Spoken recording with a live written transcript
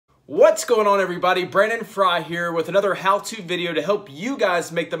What's going on, everybody? Brandon Frye here with another how-to video to help you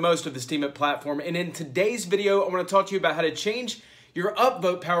guys make the most of the Steemit platform. And in today's video, I want to talk to you about how to change your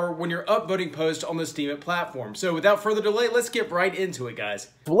upvote power when you're upvoting posts on the Steemit platform. So without further delay, let's get right into it, guys.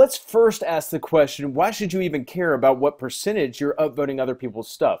 Well, let's first ask the question, why should you even care about what percentage you're upvoting other people's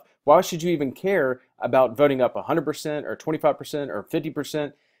stuff? Why should you even care about voting up 100% or 25% or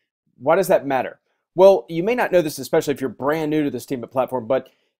 50%? Why does that matter? Well, you may not know this, especially if you're brand new to the Steemit platform, but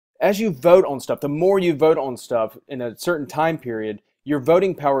as you vote on stuff, the more you vote on stuff in a certain time period, your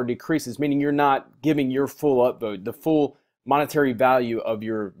voting power decreases, meaning you're not giving your full upvote, the full monetary value of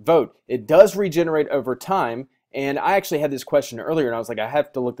your vote. It does regenerate over time, and I actually had this question earlier, and I was like, I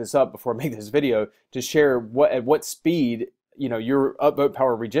have to look this up before I make this video to share at what speed your upvote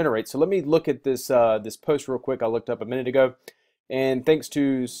power regenerates. So let me look at this this post real quick. I looked up a minute ago, and thanks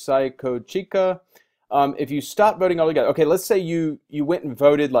to Psycho Chica. If you stop voting altogether, okay, let's say you went and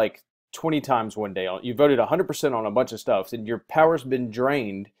voted like 20 times one day. You voted 100% on a bunch of stuff, and your power's been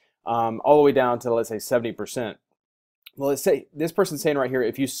drained all the way down to, let's say, 70%. Well, let's say this person's saying right here,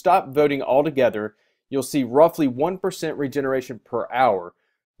 if you stop voting altogether, you'll see roughly 1% regeneration per hour,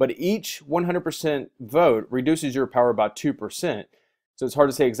 but each 100% vote reduces your power by 2%. So it's hard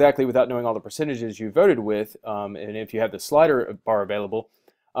to say exactly without knowing all the percentages you voted with, and if you have the slider bar available.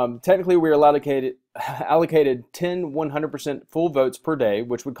 Technically, we're allocated 10 100% full votes per day,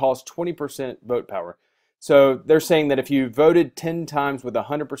 which would cost 20% vote power. So they're saying that if you voted 10 times with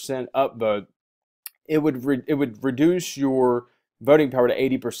 100% upvote, it would reduce your voting power to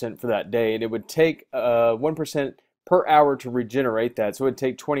 80% for that day, and it would take 1% per hour to regenerate that. So it would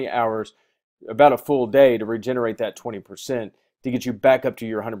take 20 hours, about a full day, to regenerate that 20% to get you back up to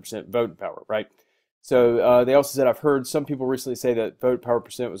your 100% vote power, right? So they also said, I've heard some people recently say that vote power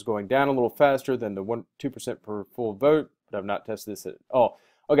percent was going down a little faster than the 2% per full vote, but I've not tested this at all.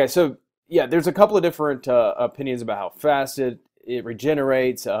 Okay, so yeah, there's a couple of different opinions about how fast it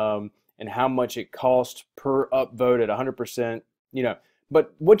regenerates and how much it costs per upvote at 100%.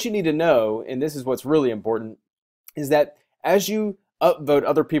 But what you need to know, and this is what's really important, is that as you upvote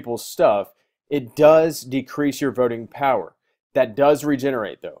other people's stuff, it does decrease your voting power. That does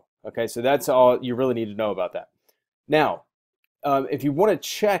regenerate, though. Okay, so that's all you really need to know about that. Now, if you want to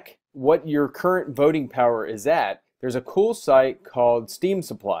check what your current voting power is at, there's a cool site called Steam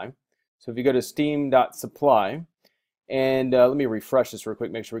Supply. So if you go to steam.supply, and let me refresh this real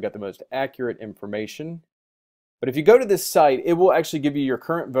quick, make sure we got the most accurate information. But if you go to this site, it will actually give you your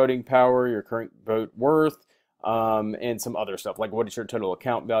current voting power, your current vote worth, and some other stuff, like what is your total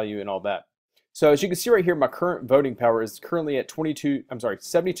account value and all that. So as you can see right here, my current voting power is currently at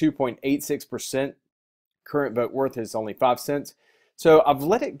 72.86%. Current vote worth is only 5 cents. So I've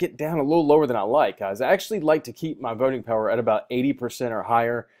let it get down a little lower than I like, guys. I actually like to keep my voting power at about 80% or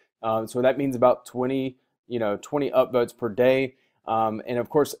higher. So that means about 20 upvotes per day. And of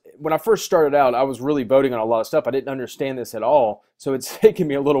course, when I first started out, I was really voting on a lot of stuff. I didn't understand this at all. So it's taken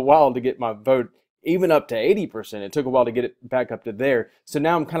me a little while to get my vote even up to 80%. It took a while to get it back up to there. So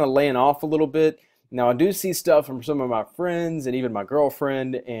now I'm kind of laying off a little bit. Now I do see stuff from some of my friends and even my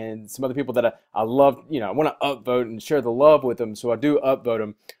girlfriend and some other people that I love, I want to upvote and share the love with them. So I do upvote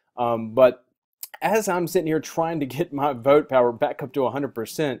them. But as I'm sitting here trying to get my vote power back up to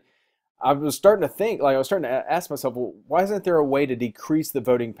 100%, I was starting to think, I was starting to ask myself, well, why isn't there a way to decrease the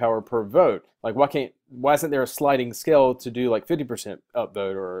voting power per vote? Like, why isn't there a sliding scale to do like 50%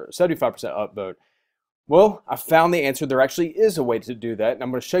 upvote or 75% upvote? Well, I found the answer. There actually is a way to do that, and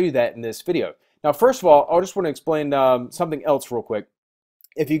I'm going to show you that in this video. Now, first of all, I just want to explain something else real quick.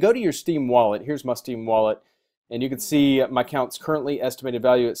 If you go to your Steam wallet, here's my Steam wallet, and you can see my account's currently estimated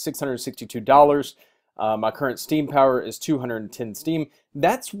value at $662. My current Steam power is 210 Steam.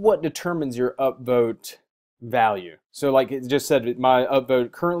 That's what determines your upvote value. So like it just said, my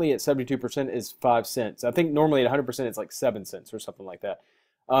upvote currently at 72% is 5 cents. I think normally at 100% it's like 7 cents or something like that.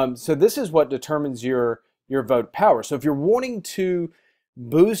 So this is what determines your vote power. So if you're wanting to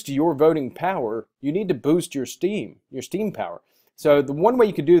boost your voting power, you need to boost your Steam power. So the one way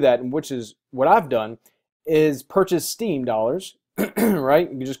you could do that, and which is what I've done, is purchase Steam dollars,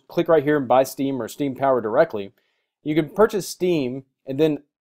 right? You can just click right here and buy Steam or Steam power directly. You can purchase Steam and then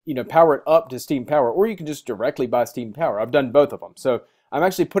power it up to Steam power, or you can just directly buy Steam power. I've done both of them. So I'm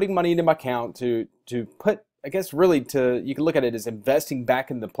actually putting money into my account to put, I guess really you can look at it as investing back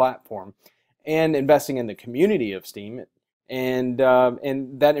in the platform and investing in the community of Steam, and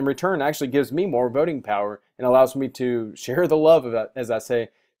that in return actually gives me more voting power and allows me to share the love of it, as I say,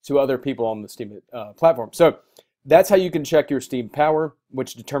 to other people on the Steam platform. So that's how you can check your Steam power,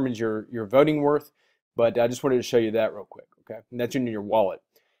 which determines your voting worth. But I just wanted to show you that real quick, okay? And that's in your wallet.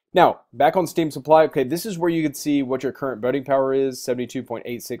 Now, back on Steam Supply, okay, this is where you can see what your current voting power is.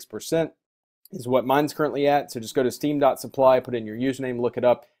 72.86% is what mine's currently at. So just go to steam.supply, put in your username, look it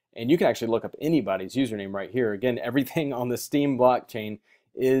up, and you can actually look up anybody's username right here. Again, everything on the Steam blockchain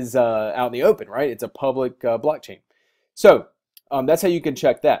is out in the open, right? It's a public blockchain. So that's how you can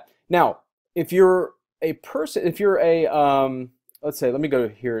check that. Now, if you're a person, if you're a, let's say, let me go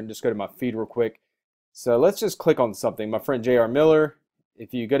here and just go to my feed real quick. So let's just click on something. My friend J.R. Miller,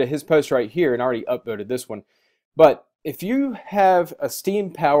 if you go to his post right here, and I already upvoted this one, but if you have a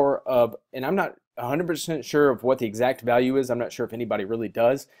Steam power of, and I'm not 100% sure of what the exact value is, I'm not sure if anybody really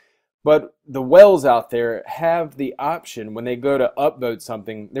does, but the whales out there have the option when they go to upvote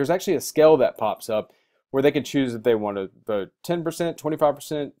something, there's actually a scale that pops up where they can choose if they want to vote 10%, 25%,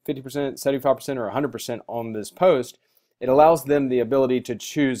 50%, 75%, or 100% on this post. It allows them the ability to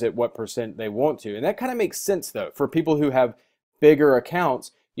choose at what percent they want to. And that kind of makes sense though, for people who have bigger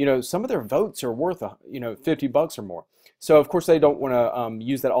accounts. You know, some of their votes are worth, you know, $50 or more. So of course they don't want to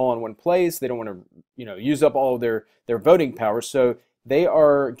use that all in one place. They don't want to, you know, use up all of their voting power. So they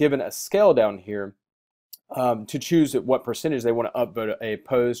are given a scale down here to choose at what percentage they want to upvote a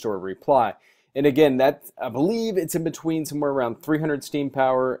post or a reply. And again, that, I believe it's in between somewhere around 300 Steam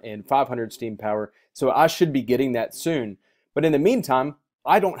power and 500 Steam power. So I should be getting that soon. But in the meantime,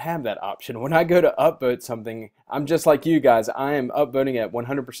 I don't have that option. When I go to upvote something, I'm just like you guys. I am upvoting at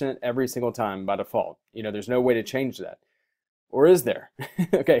 100% every single time by default. You know, there's no way to change that. Or is there?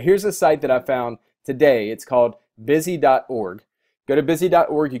 Okay, here's a site that I found today. It's called busy.org. Go to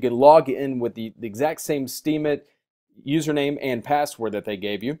busy.org. You can log in with the exact same Steemit username and password that they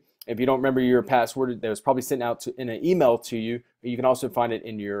gave you. If you don't remember your password, that was probably sent out in an email to you. You can also find it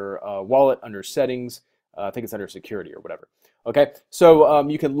in your wallet under settings. I think it's under security or whatever. Okay, so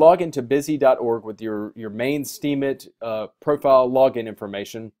you can log into busy.org with your main Steemit profile login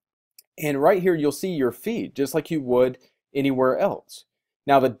information. And right here, you'll see your feed, just like you would anywhere else.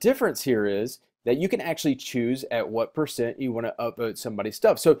 Now, the difference here is that you can actually choose at what percent you want to upvote somebody's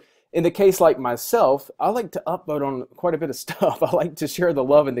stuff. So in the case like myself, I like to upvote on quite a bit of stuff. I like to share the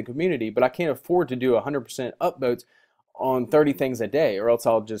love in the community, but I can't afford to do 100% upvotes on 30 things a day, or else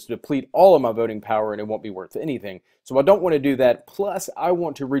I'll just deplete all of my voting power and it won't be worth anything. So I don't want to do that. Plus, I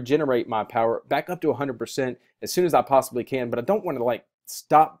want to regenerate my power back up to 100% as soon as I possibly can, but I don't want to like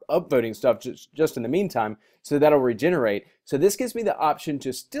stop upvoting stuff just in the meantime, so that'll regenerate. So this gives me the option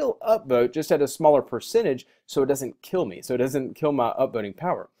to still upvote just at a smaller percentage so it doesn't kill me, so it doesn't kill my upvoting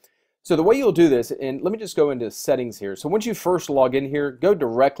power. So the way you'll do this, and let me just go into settings here. So once you first log in here, go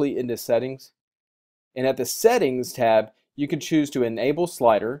directly into settings. And at the settings tab, you can choose to enable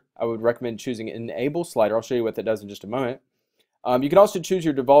slider. I would recommend choosing enable slider. I'll show you what that does in just a moment. You can also choose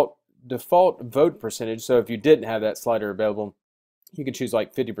your default vote percentage. So if you didn't have that slider available, you can choose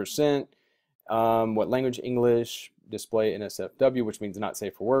like 50%. What language? English. Display NSFW, which means not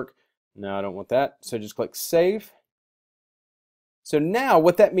safe for work. No, I don't want that. So just click save. So now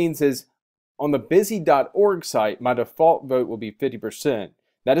what that means is on the busy.org site, my default vote will be 50%.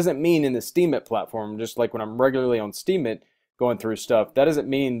 That doesn't mean in the Steemit platform, just like when I'm regularly on Steemit going through stuff, that doesn't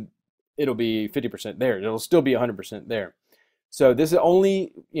mean it'll be 50% there. It'll still be 100% there. So this is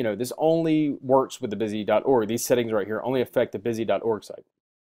only, you know, this only works with the busy.org. These settings right here only affect the busy.org site.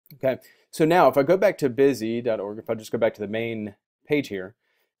 Okay, so now if I go back to busy.org, if I just go back to the main page here,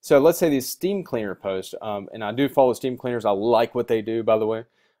 so let's say these Steam Cleaner post, and I do follow Steam Cleaners. I like what they do, by the way.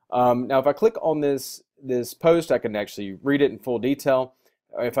 Now if I click on this post, I can actually read it in full detail.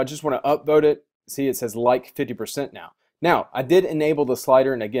 If I just want to upvote it, see it says like 50% now. Now, I did enable the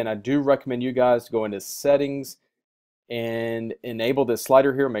slider, and again, I do recommend you guys go into settings and enable this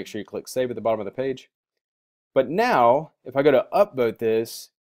slider here. Make sure you click save at the bottom of the page. But now, if I go to upvote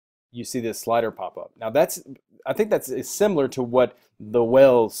this, you see this slider pop up. Now I think that's similar to what the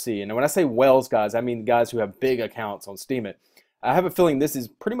whales see. And when I say whales, guys, I mean guys who have big accounts on Steemit. I have a feeling this is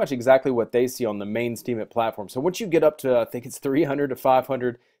pretty much exactly what they see on the main Steemit platform. So once you get up to, I think it's 300 to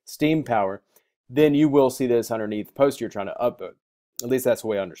 500 Steam power, then you will see this underneath the post you're trying to upvote. At least that's the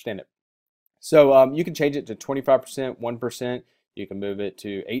way I understand it. So you can change it to 25%, 1%. You can move it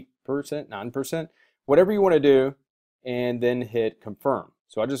to 8%, 9%, whatever you want to do, and then hit confirm.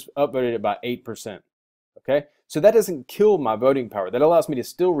 So I just upvoted it by 8%. Okay, so that doesn't kill my voting power. That allows me to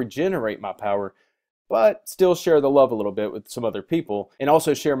still regenerate my power, but still share the love a little bit with some other people, and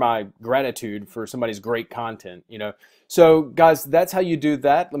also share my gratitude for somebody's great content, you know. So guys, that's how you do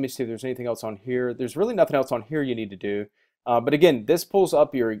that. Let me see if there's anything else on here. There's really nothing else on here you need to do. But again, this pulls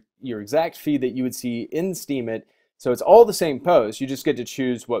up your exact feed that you would see in Steemit. So it's all the same post. You just get to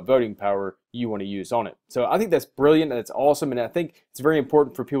choose what voting power you want to use on it. So I think that's brilliant. That's awesome. And I think it's very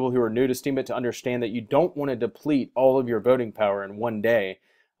important for people who are new to Steemit to understand that you don't want to deplete all of your voting power in one day.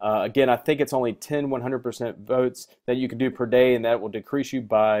 Again, I think it's only 10 100% votes that you can do per day, and that will decrease you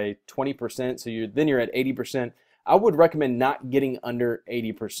by 20%. So then you're at 80%. I would recommend not getting under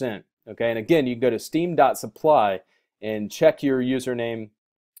 80%. Okay, and again, you can go to steam.supply and check your username.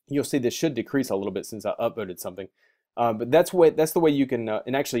 You'll see this should decrease a little bit since I upvoted something. But that's the way you can,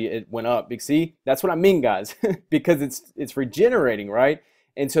 and actually it went up. See, that's what I mean, guys, because it's regenerating, right?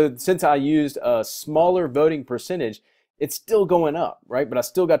 And so since I used a smaller voting percentage, it's still going up, right? But I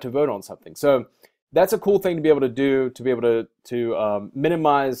still got to vote on something. So that's a cool thing to be able to do, to be able to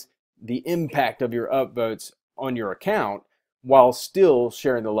minimize the impact of your upvotes on your account while still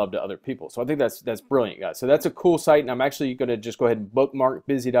sharing the love to other people. So I think that's brilliant, guys. So that's a cool site, and I'm actually going to just go ahead and bookmark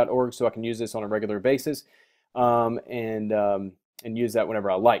busy.org so I can use this on a regular basis and use that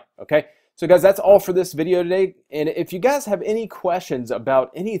whenever I like. Okay. So guys, that's all for this video today. And if you guys have any questions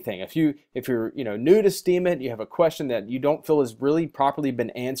about anything, if you're new to Steemit, you have a question that you don't feel has really properly been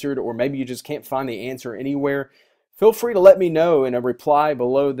answered, or maybe you just can't find the answer anywhere, feel free to let me know in a reply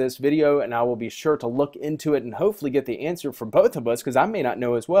below this video, and I will be sure to look into it and hopefully get the answer for both of us, because I may not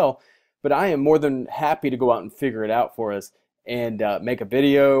know as well. But I am more than happy to go out and figure it out for us and make a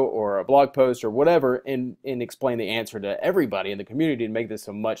video or a blog post or whatever and explain the answer to everybody in the community and make this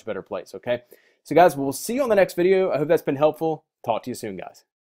a much better place, okay? So guys, we'll see you on the next video. I hope that's been helpful. Talk to you soon, guys.